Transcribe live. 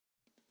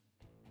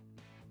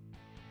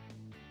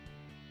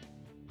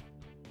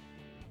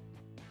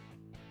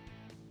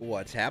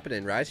What's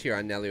happening? Rise here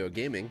on Nalyo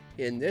Gaming.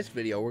 In this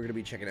video, we're going to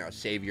be checking out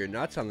Save Your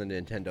Nuts on the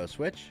Nintendo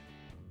Switch.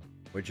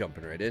 We're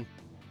jumping right in.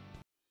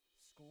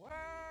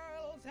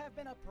 Squirrels have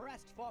been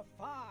oppressed for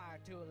far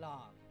too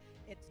long.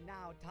 It's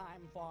now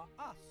time for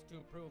us to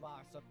prove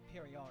our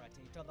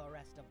superiority to the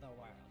rest of the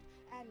world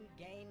and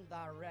gain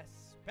the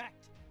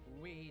respect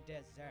we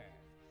deserve.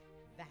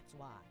 That's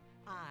why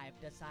I've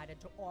decided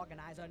to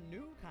organize a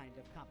new kind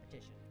of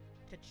competition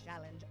to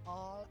challenge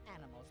all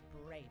animals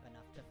brave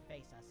enough to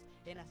face us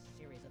in a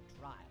series of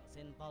trials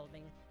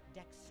involving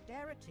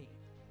dexterity,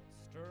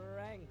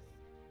 strength,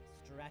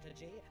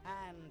 strategy,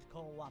 and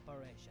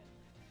cooperation.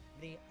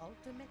 The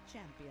ultimate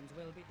champions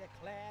will be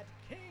declared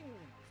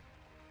kings,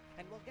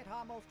 and we'll get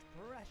our most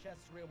precious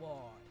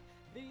reward,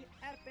 the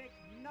epic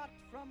nut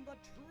from the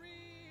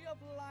Tree of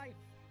Life.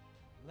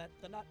 Let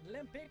the Nut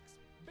Olympics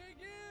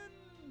begin!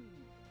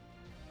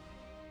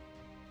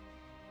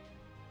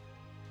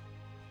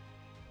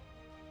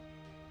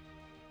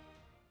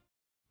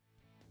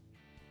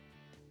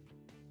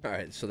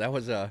 Alright, so that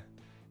was a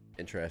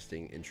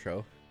interesting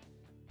intro.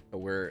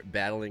 We're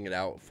battling it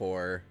out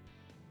for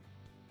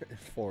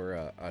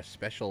a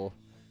special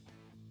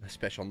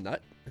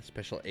nut, a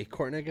special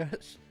acorn, I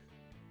guess.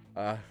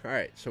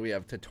 Alright, so we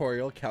have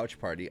tutorial, couch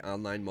party,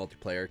 online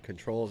multiplayer,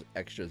 controls,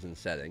 extras, and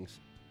settings.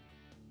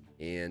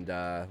 And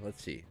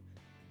let's see.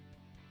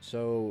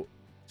 So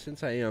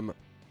since I am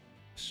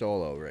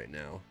solo right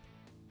now,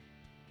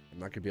 I'm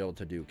not gonna be able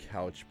to do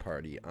couch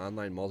party,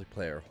 online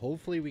multiplayer.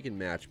 Hopefully we can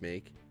match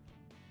make.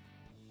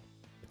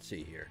 Let's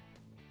see here.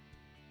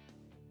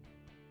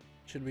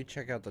 Should we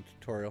check out the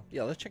tutorial?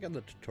 Yeah, let's check out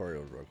the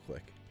tutorial real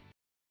quick.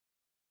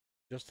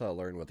 Just to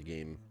learn what the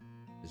game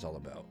is all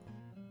about.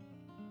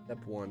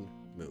 Step 1,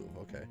 move.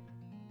 Okay.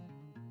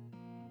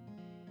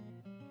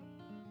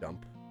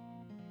 Jump.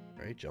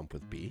 Alright, jump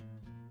with B.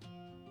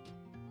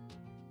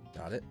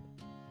 Got it.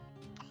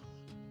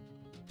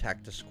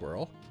 Attack the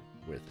squirrel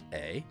with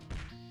A.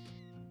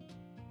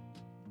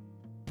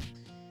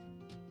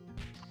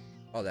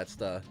 Oh, that's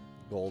the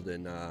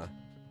golden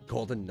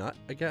nut,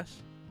 I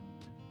guess.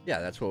 Yeah,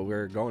 that's what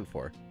we're going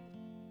for.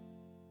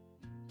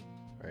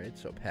 Alright,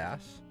 so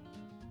pass.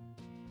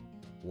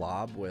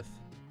 Lob with...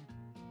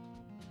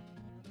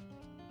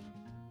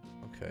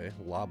 Okay,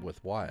 lob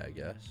with Y, I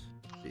guess.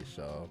 See,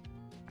 so...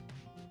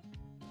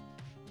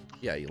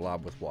 Yeah, you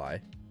lob with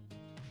Y.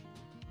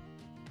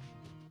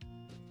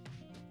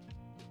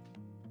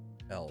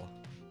 L.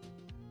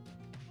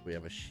 We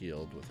have a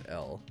shield with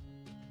L.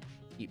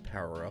 Eat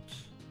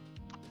power-ups.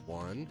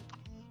 1,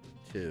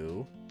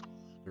 2,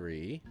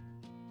 3.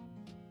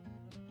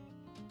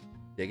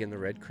 Dig in the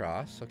red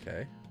cross,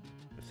 okay.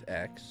 With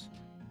X.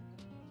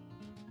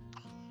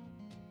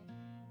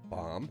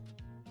 Bomb.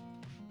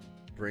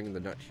 Bring the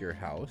nut to your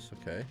house,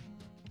 okay.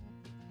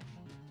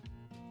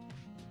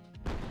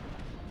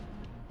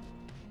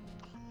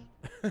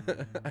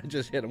 I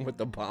just hit him with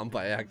the bomb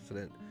by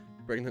accident.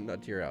 Bring the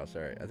nut to your house.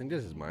 Alright, I think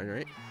this is mine,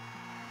 right?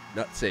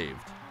 Nut saved.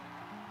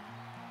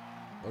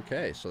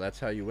 Okay, so that's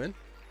how you win.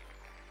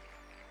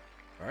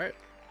 Alright.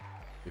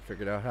 We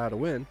figured out how to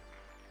win.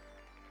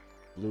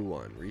 Blue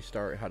one.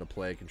 Restart, how to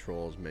play,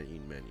 controls,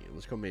 menu.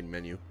 Let's go main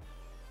menu.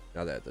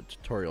 Now that the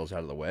tutorial's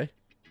out of the way.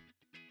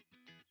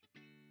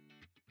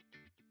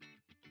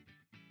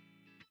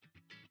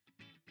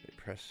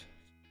 Press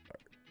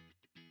start.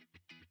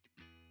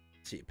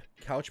 Let's see.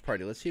 Couch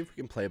party. Let's see if we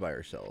can play by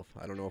ourselves.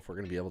 I don't know if we're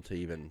going to be able to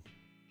even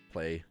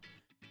play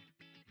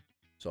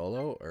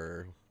solo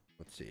or...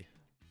 Let's see.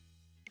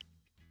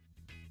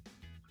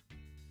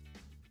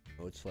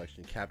 Mode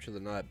selection. Capture the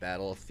nut.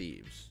 Battle of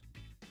Thieves.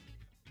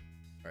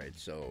 Alright,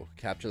 so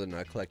capture the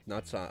nut. Collect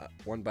nuts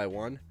one by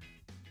one.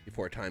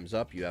 Before time's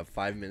up, you have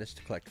 5 minutes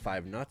to collect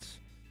 5 nuts.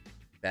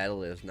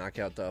 Battle is knock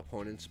out the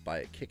opponents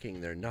by kicking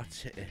their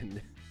nuts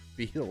and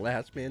be the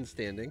last man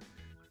standing.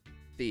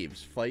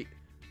 Thieves. Fight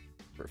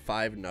for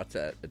 5 nuts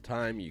at a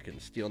time. You can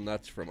steal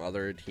nuts from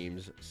other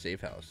teams'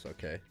 safe house.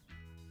 Okay.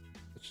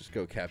 Let's just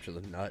go capture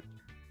the nut.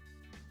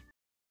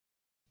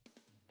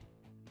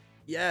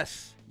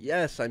 Yes!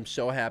 Yes, I'm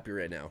so happy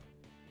right now.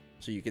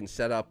 So you can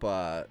set up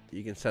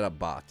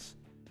bots.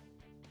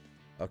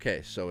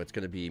 Okay, so it's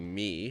gonna be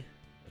me.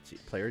 Let's see,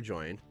 player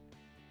join.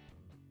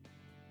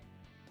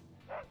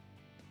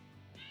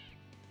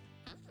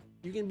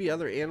 You can be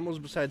other animals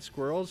besides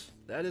squirrels.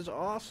 That is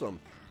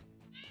awesome.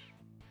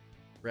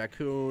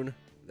 Raccoon.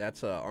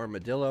 That's a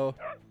armadillo.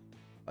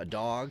 A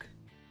dog.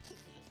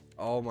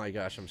 Oh my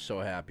gosh, I'm so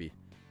happy.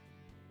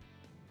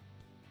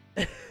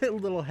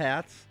 Little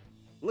hats.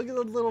 Look at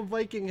the little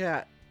Viking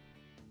hat.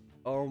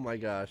 Oh my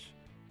gosh.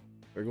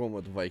 We're going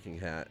with the Viking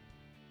hat.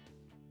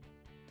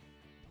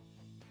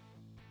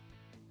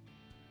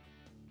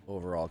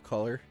 Overall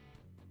color.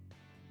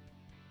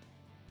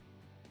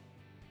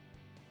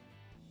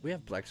 We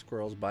have black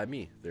squirrels by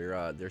me.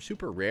 They're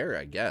super rare,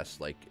 I guess,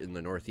 like in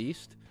the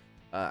Northeast.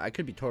 I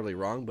could be totally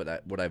wrong,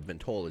 but what I've been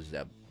told is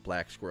that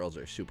black squirrels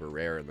are super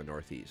rare in the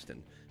Northeast,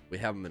 and we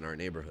have them in our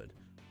neighborhood.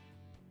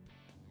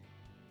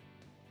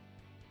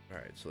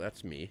 Alright, so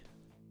that's me.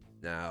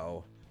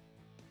 Now,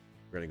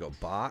 we're going to go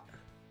bot.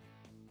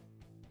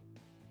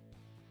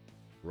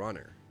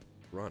 Runner.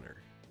 Runner.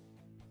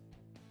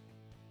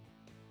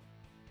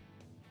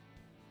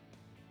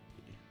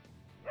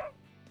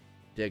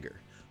 Digger.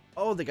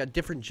 Oh, they got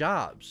different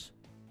jobs.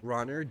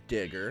 Runner,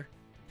 digger,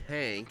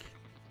 tank,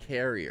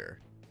 carrier.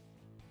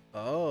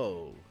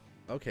 Oh.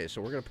 Okay,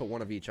 so we're going to put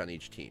one of each on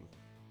each team.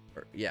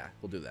 Or, yeah,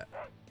 we'll do that.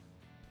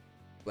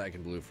 Black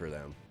and blue for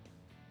them.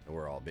 And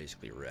we're all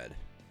basically red.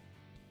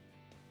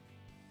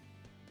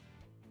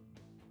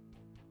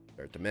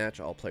 Start the match.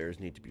 All players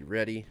need to be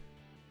ready.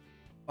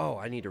 Oh,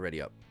 I need to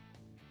ready up.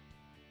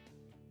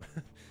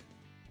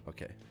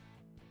 Okay.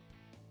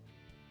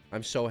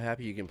 I'm so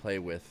happy you can play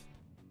with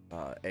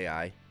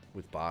AI,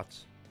 with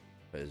bots.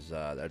 Because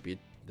that'd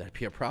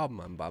be a problem.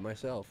 I'm by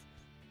myself.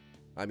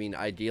 I mean,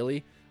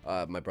 ideally,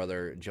 my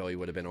brother Joey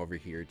would have been over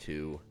here to,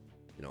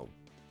 you know,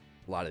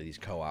 a lot of these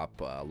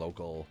co-op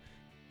local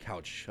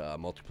couch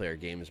multiplayer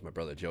games. My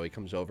brother Joey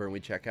comes over and we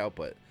check out,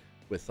 but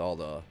with all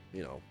the,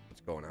 you know,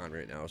 what's going on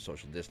right now,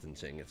 social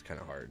distancing, it's kind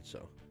of hard. So,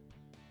 all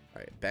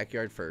right,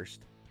 backyard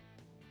first,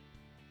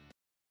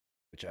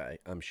 which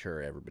I'm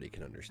sure everybody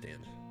can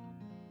understand.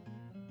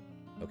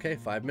 Okay,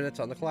 5 minutes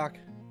on the clock.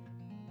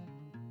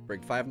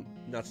 Bring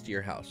 5 nuts to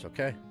your house,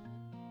 okay?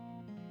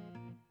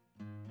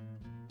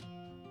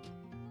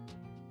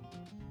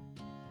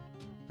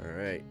 All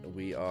right,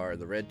 we are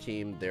the red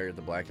team. They're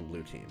the black and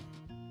blue team.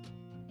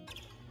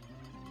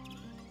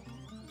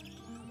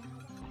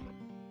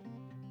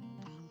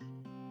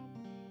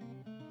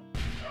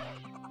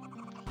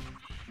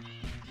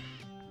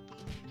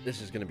 This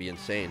is going to be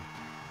insane.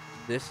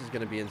 This is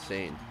going to be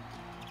insane.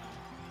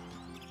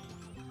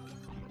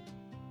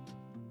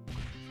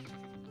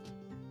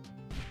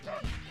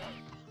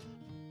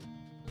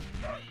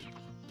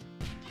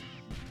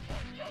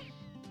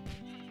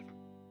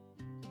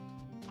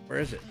 Where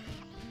is it?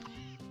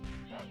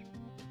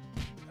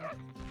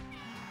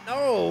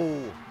 No!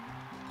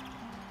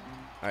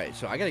 Alright,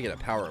 so I gotta get a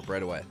power up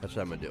right away. That's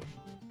what I'm gonna do.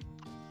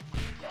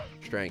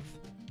 Strength.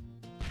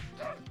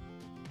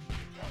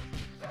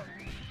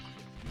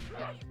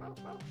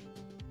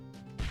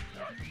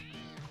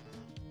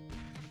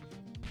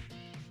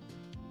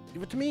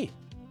 Give it to me.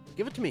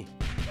 Give it to me.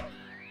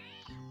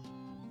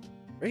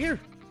 Right here.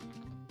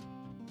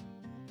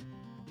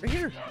 Right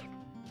here.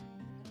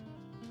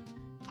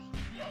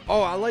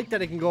 Oh, I like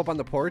that it can go up on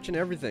the porch and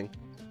everything.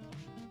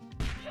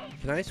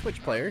 Can I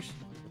switch players?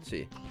 Let's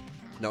see.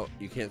 No,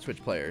 you can't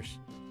switch players.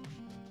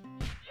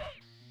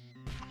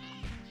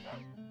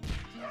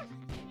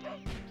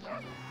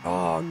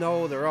 Oh,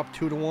 no, they're up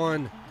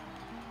 2-1.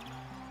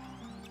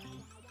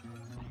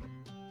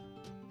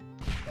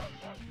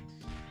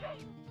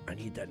 I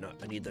need that nut.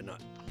 I need the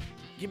nut.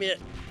 Give me it.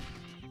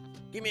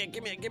 Give me it.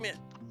 Give me it. Give me it.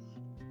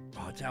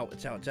 Oh, it's out.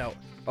 It's out. It's out.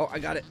 Oh, I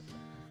got it.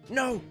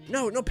 No,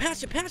 no, no.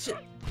 Pass it. Pass it.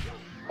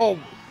 Oh,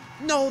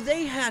 no,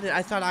 they had it.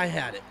 I thought I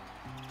had it.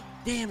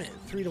 Damn it.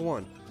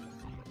 3-1.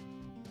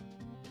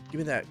 Give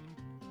me that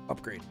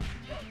upgrade.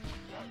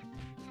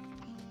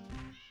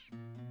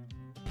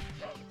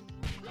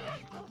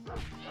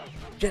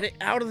 Get it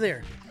out of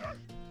there.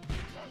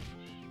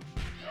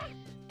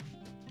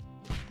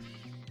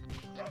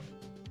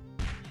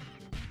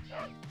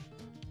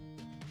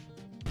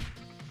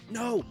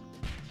 No,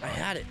 I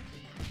had it.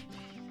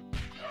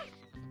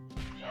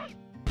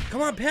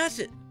 Come on, pass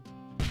it.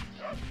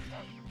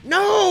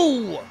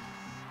 No!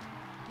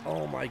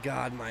 Oh my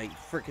god, my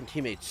freaking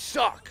teammates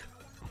suck.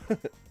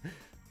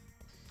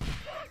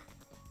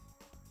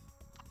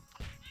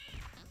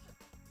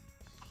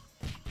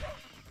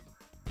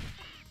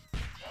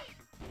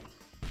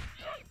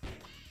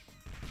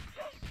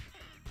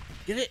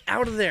 Get it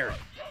out of there.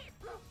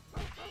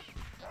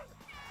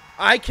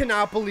 I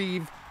cannot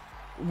believe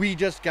we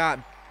just got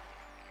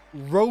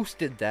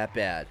roasted that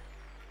bad.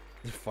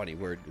 Funny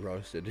word,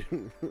 roasted.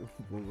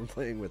 When we're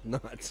playing with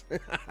nuts.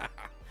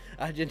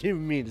 I didn't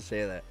even mean to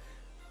say that.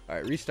 All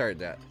right, restart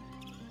that.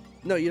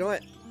 No, you know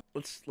what?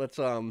 Let's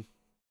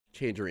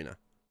change arena.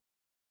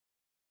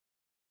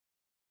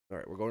 All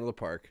right, we're going to the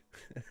park.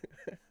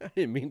 I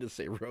didn't mean to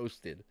say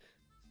roasted.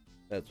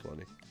 That's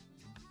funny.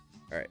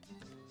 All right,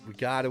 we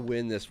gotta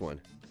win this one.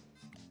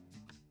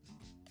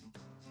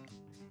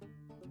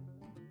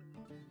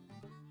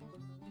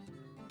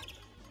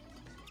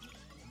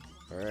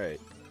 All right,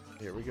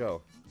 here we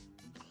go.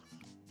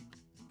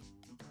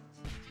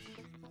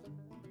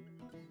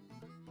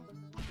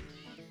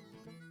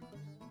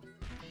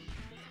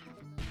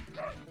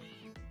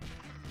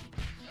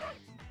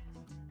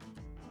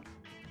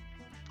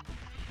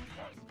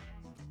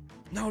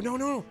 No, no,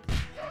 no.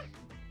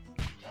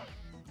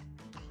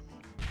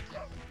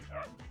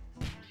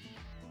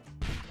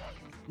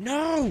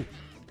 No.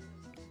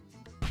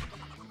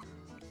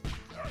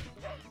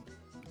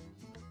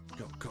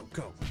 Go, go,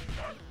 go.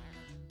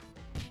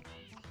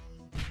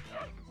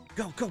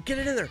 Go, go, get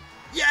it in there.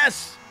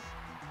 Yes.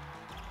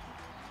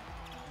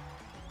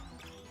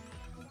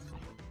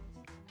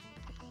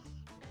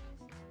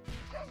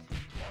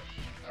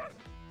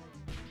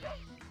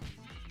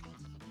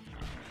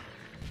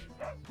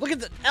 Look at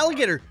the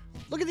alligator!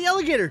 Look at the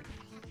alligator!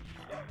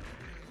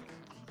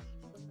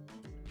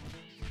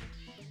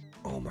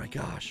 Oh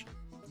gosh.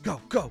 Go,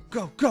 go,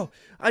 go, go.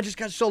 I just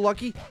got so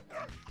lucky.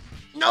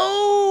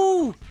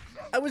 No!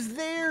 I was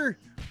there.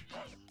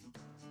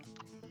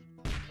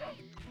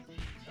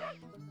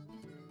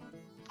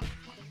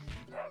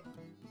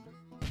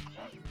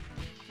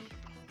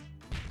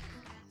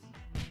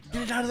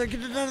 Get it out of there,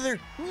 get it out of there.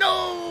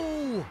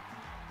 No!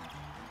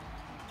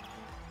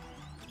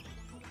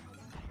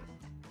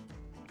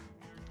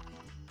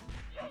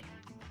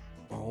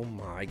 Oh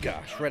my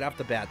gosh, right off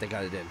the bat they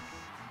got it in.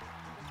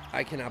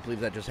 I cannot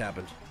believe that just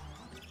happened.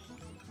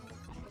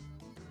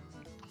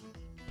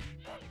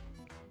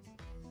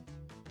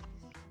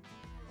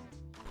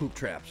 Poop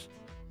traps.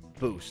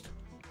 Boost.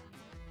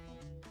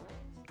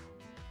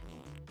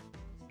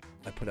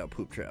 I put out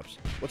poop traps.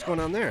 What's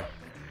going on there?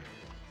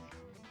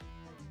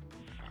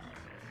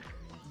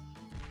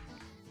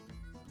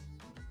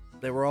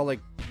 They were all like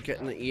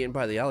getting eaten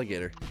by the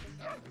alligator.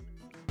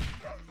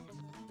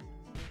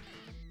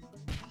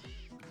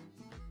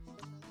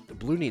 The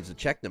blue needs to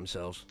check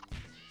themselves.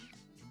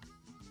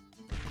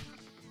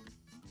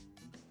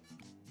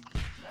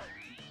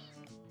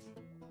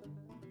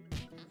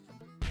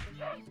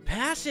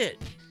 Pass it!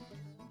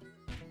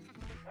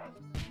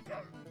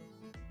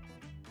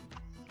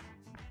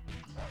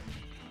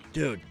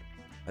 Dude,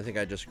 I think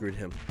I just screwed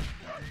him.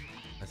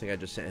 I think I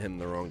just sent him in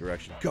the wrong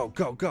direction. Go,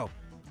 go, go!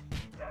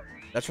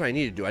 That's what I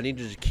need to do. I need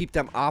to just keep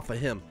them off of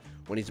him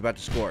when he's about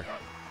to score.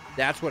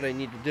 That's what I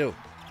need to do.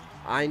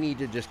 I need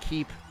to just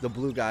keep the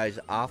blue guys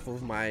off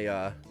of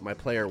my my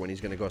player when he's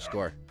going to go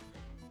score.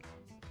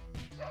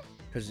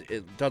 Because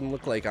it doesn't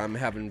look like I'm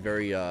having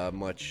very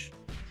much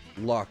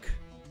luck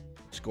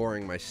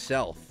scoring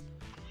myself.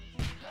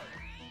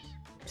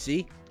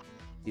 See?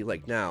 See,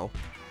 like now.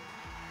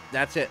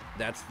 That's it.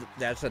 That's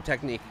the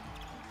technique.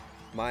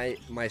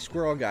 My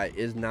squirrel guy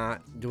is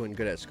not doing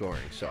good at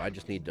scoring, so I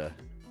just need to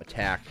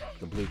attack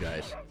the blue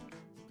guys.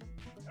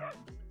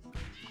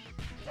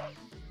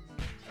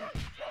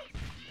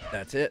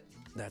 That's it.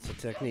 That's the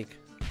technique.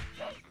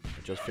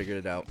 I just figured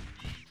it out.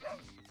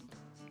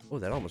 Oh,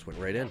 that almost went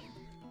right in.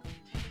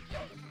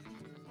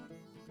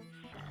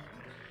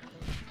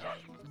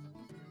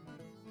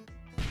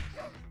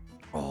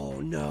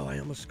 Oh no, I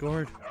almost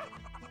scored.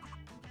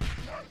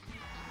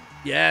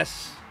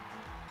 Yes!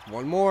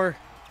 One more.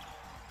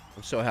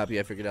 I'm so happy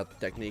I figured out the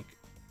technique.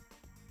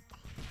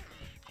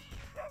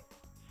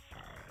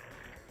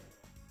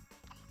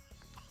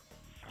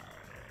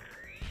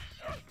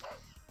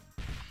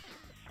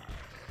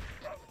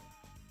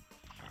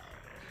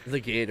 The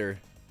gator.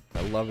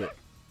 I love it.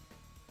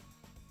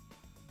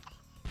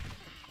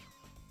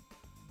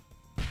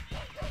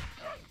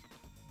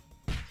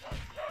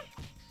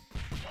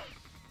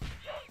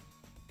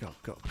 Go,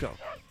 go, go.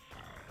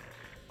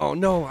 Oh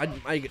no, I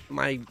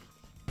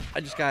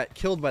just got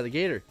killed by the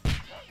gator.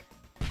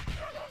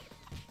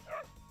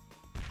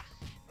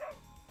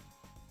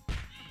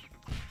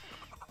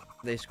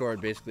 They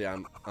scored basically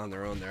on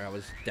their own there. I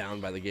was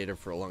down by the gator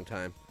for a long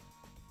time.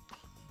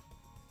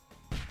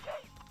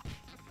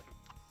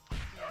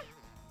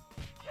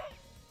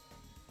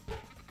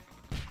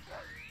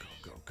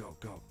 Go, go, go,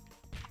 go.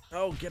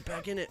 Oh, get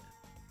back in it.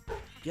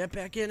 Get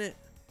back in it.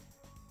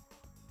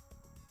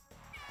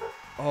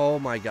 Oh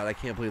my god, I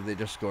can't believe they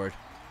just scored.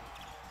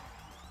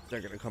 They're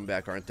gonna come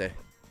back, aren't they?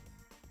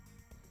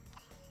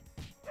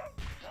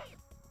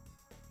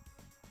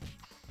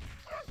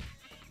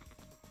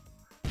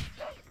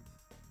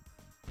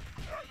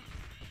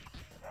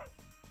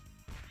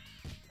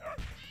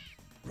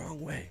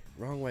 Wrong way.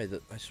 Wrong way.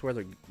 I swear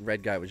the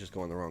red guy was just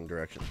going the wrong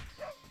direction.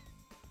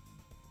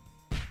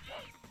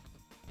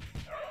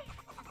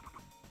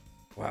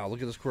 Wow,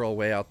 look at the squirrel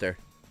way out there.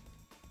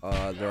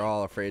 They're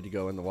all afraid to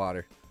go in the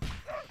water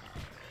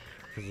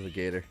because of the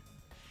gator.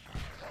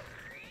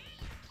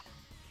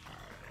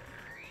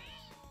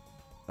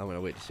 I'm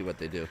gonna wait to see what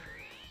they do.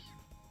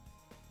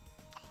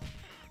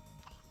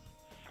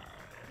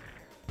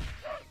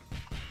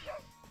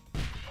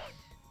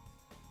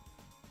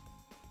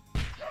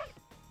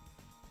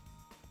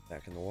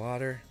 Back in the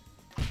water.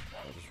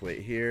 I'll just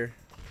wait here,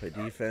 play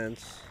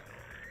defense.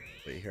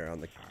 Wait here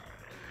on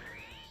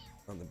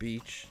the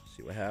beach,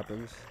 see what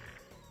happens.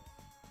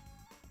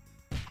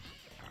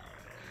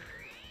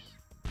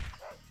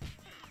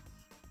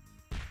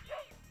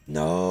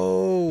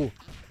 No!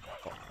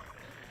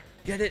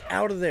 Get it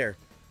out of there.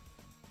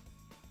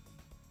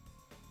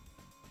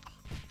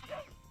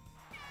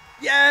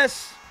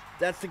 Yes!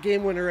 That's the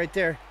game winner right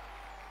there.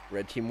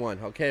 Red team won.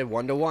 Okay,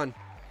 1-1.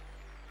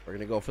 We're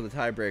gonna go for the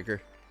tiebreaker.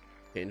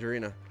 Change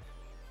arena.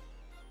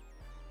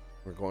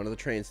 We're going to the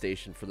train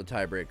station for the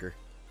tiebreaker.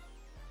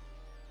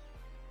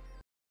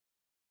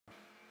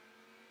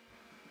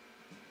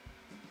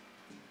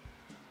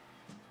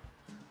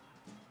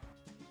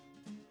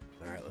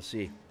 Alright, let's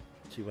see.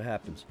 Let's see what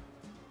happens.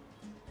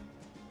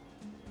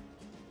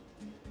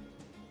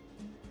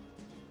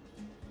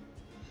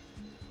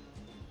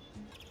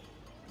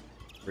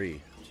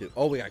 Three, two.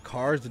 Oh, we got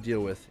cars to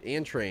deal with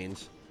and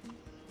trains.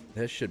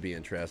 This should be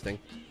interesting.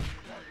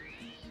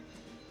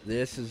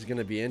 This is going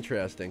to be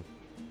interesting.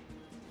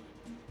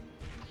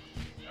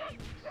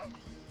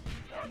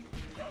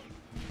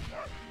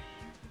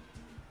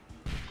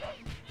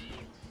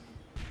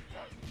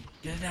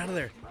 it out of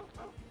there.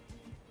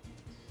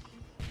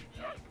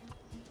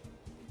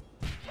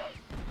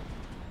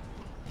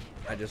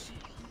 I just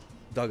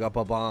dug up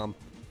a bomb.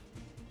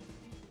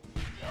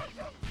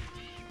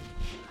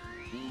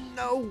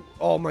 No!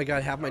 Oh my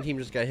god, half my team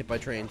just got hit by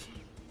trains.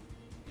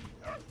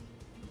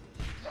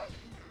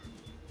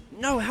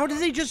 No, how did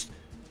they just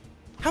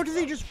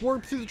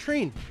warp through the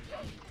train?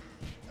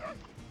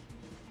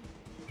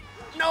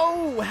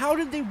 No! How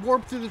did they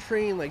warp through the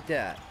train like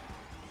that?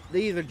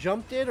 They either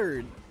jumped it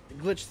or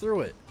glitched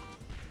through it.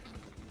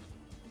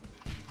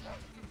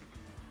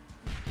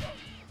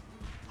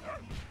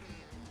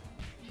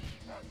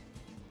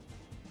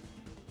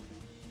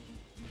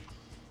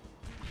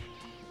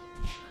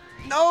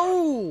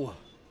 No!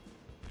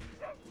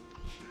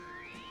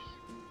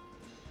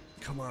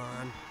 Come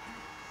on.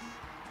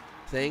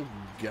 Thank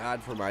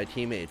God for my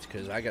teammates,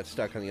 because I got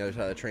stuck on the other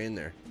side of the train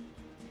there.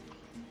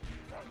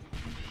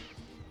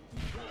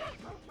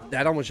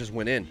 That almost just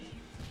went in.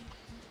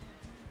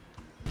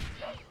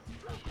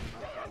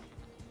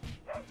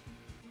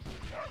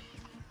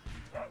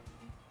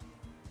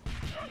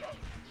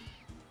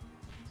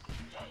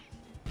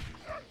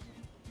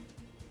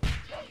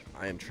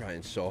 I am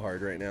trying so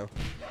hard right now.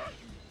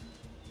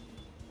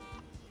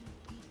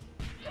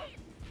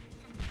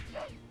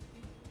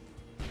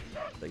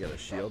 They got a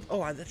shield.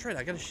 Oh, that's right.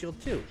 I got a shield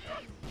too.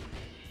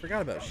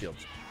 Forgot about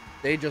shields.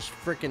 They just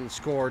freaking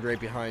scored right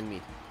behind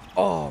me.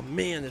 Oh,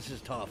 man, this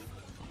is tough.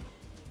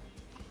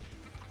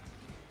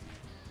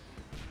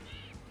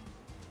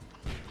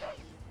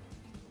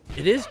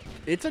 It is.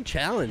 It's a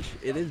challenge.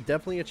 It is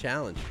definitely a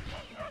challenge.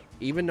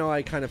 Even though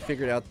I kind of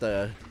figured out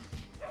the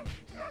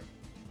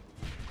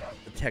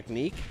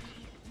technique,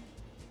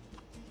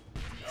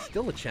 it's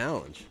still a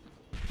challenge.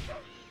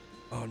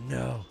 Oh,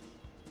 no.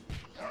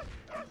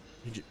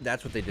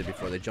 That's what they did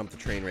before. They jumped the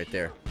train right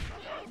there.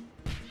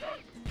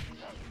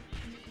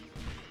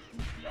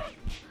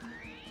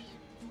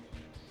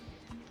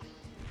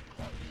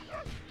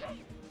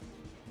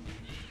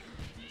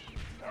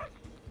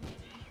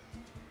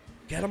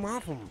 Get him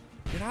off him.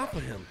 Get off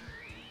of him.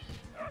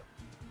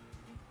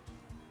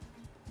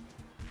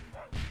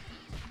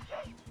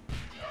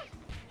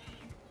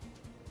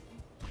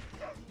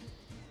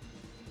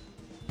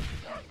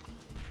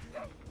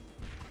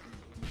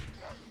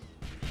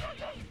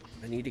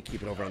 I need to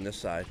keep it over on this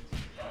side.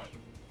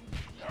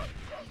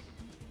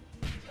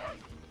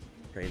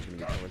 Train's gonna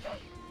be coming.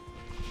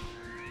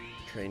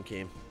 Train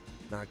came.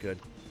 Not good.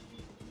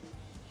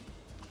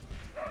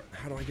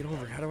 How do I get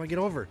over? How do I get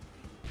over?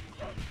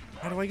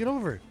 How do I get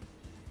over?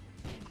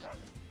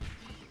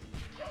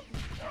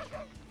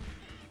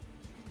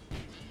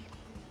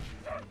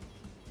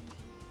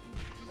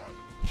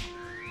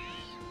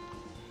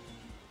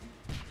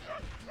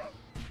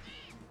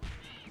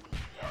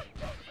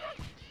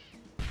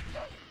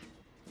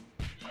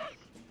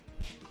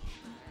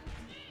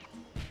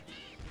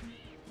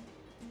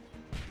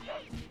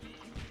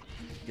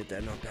 Get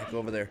that knocked back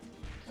over there.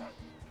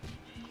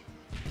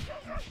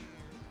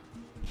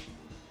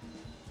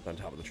 It's on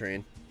top of the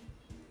train.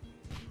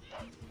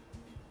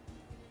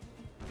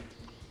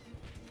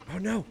 Oh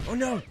no! Oh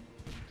no!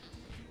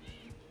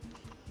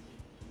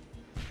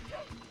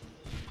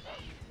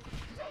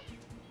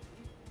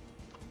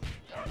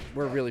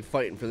 We're really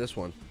fighting for this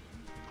one.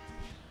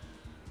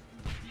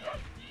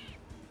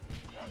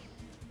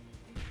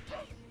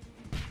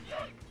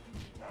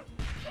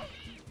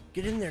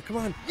 Get in there, come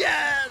on.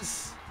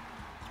 Yes!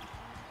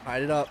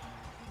 Hide it up.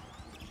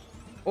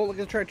 Oh, look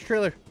at the tractor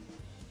trailer.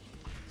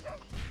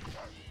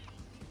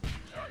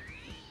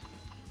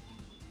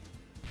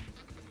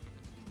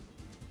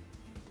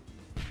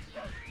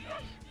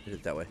 Hit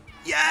it that way.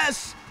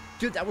 Yes!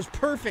 Dude, that was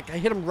perfect. I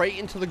hit him right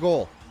into the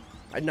goal.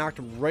 I knocked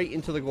him right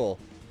into the goal.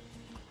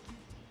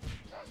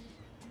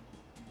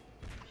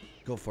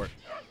 Go for it.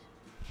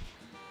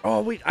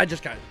 Oh, wait. I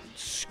just got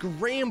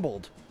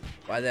scrambled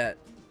by that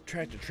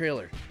tractor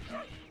trailer.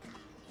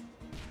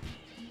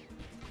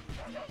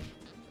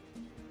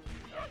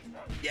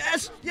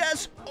 Yes!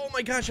 Yes! Oh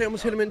my gosh, I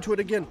almost hit him into it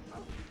again.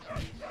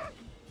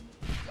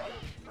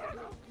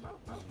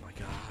 Oh my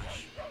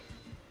gosh.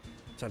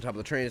 It's on top of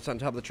the train. It's on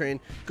top of the train.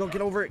 Go, get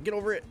over it. Get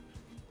over it.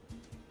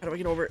 How do I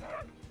get over it?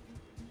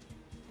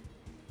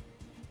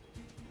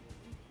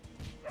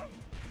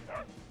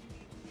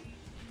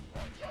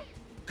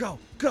 Go,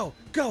 go,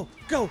 go,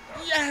 go.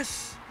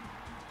 Yes!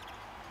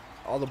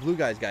 All the blue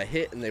guys got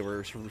hit and they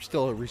were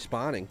still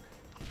respawning.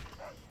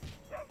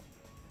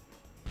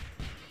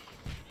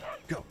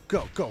 Go,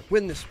 go, go.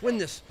 Win this, win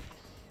this.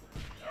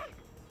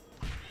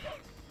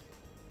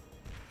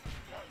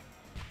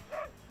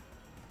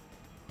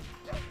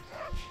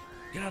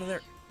 Get out of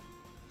there.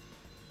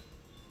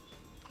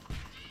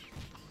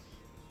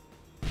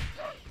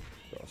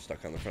 Oh,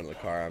 stuck on the front of the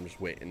car. I'm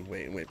just waiting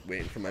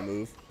for my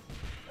move.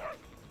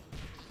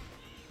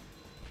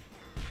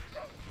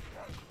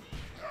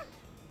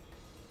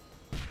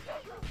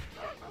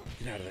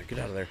 Get out of there, get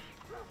out of there.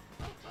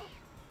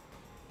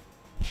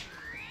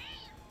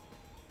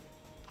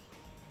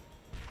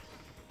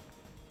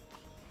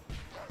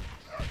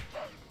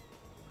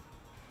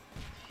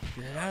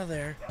 Get out of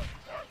there.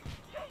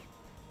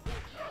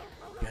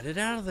 Get it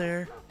out of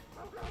there.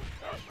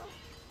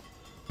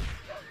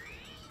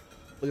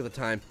 Look at the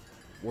time.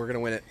 We're going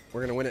to win it.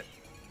 We're going to win it.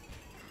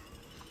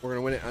 We're going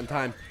to win it on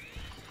time.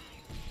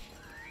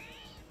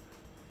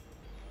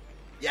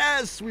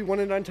 Yes! We won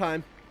it on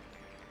time.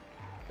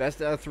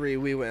 Best out of 3,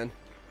 we win.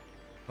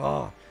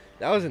 Oh,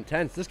 that was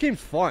intense. This game's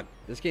fun.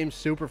 This game's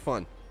super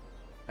fun.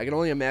 I can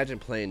only imagine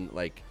playing,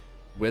 like,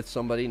 with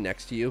somebody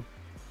next to you.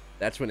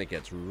 That's when it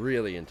gets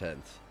really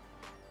intense.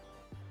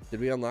 Did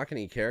we unlock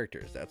any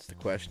characters? That's the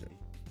question.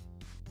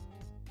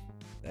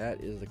 That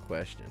is the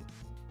question.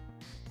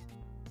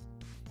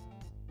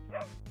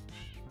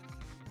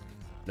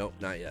 Nope,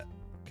 not yet.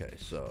 Okay,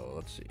 so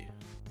let's see.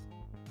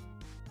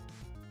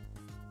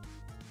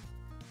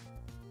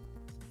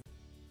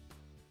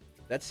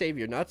 That's Save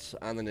Your Nuts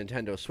on the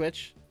Nintendo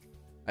Switch.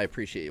 I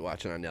appreciate you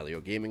watching on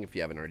Nalyo Gaming. If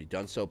you haven't already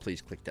done so, please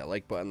click that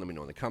like button. Let me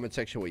know in the comment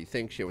section what you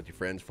think. Share with your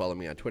friends. Follow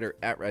me on Twitter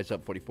at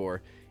RiseUp44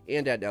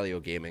 and at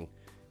Nalyo Gaming.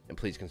 And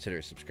please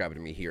consider subscribing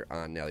to me here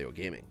on Nalyo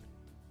Gaming.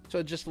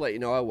 So just to let you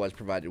know, I was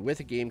provided with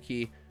a game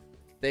key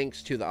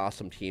thanks to the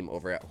awesome team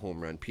over at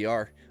Home Run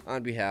PR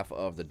on behalf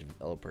of the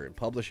developer and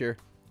publisher.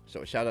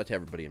 So a shout out to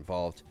everybody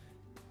involved.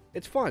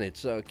 It's fun.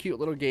 It's a cute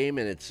little game,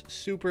 and it's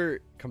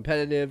super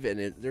competitive,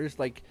 and there's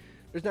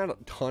not a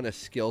ton of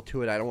skill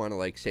to it. I don't want to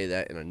like say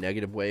that in a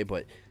negative way,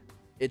 but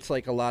it's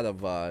like a lot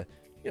of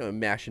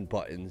mashing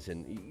buttons,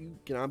 and you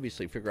can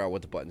obviously figure out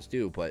what the buttons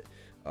do. But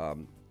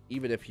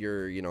even if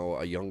you're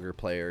a younger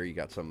player, you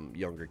got some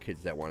younger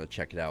kids that want to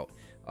check it out,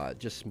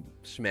 just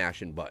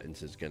smashing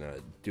buttons is gonna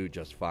do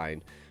just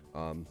fine.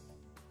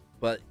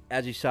 But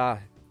as you saw,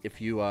 if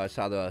you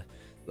saw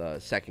the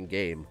second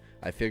game,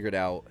 I figured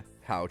out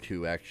how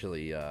to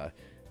actually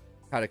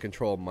how to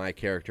control my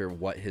character,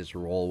 what his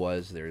role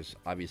was. There's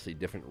obviously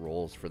different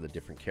roles for the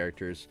different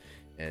characters,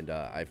 and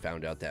I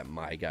found out that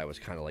my guy was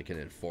kind of like an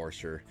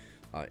enforcer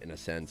in a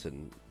sense,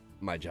 and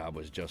my job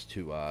was just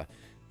to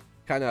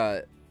kind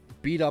of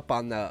beat up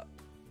on the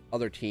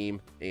other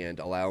team and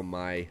allow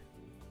my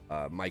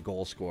my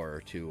goal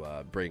scorer to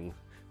bring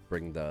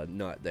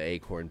the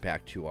acorn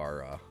back to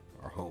our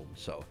home.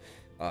 So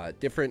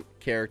different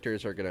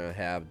characters are gonna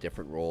have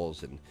different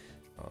roles, and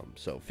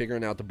so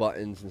figuring out the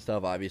buttons and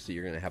stuff, obviously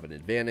you're going to have an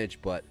advantage,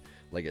 but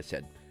like I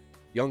said,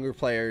 younger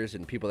players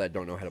and people that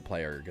don't know how to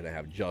play are going to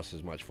have just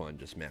as much fun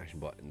just smashing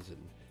buttons. And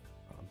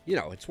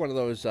it's one of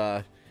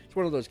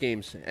those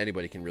games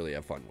anybody can really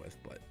have fun with.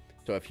 But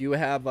so if you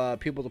have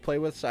people to play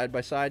with side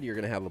by side, you're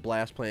going to have a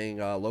blast playing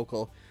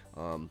local.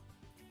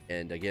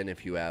 And again,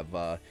 if you have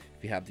the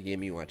game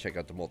and you want to check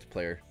out the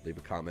multiplayer, leave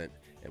a comment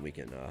and we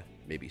can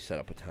maybe set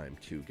up a time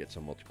to get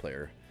some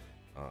multiplayer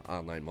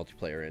online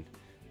multiplayer in.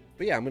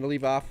 But yeah, I'm going to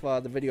leave off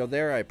the video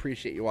there. I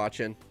appreciate you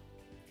watching.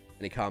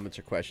 Any comments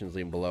or questions,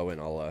 leave them below, and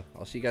I'll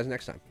see you guys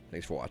next time.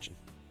 Thanks for watching.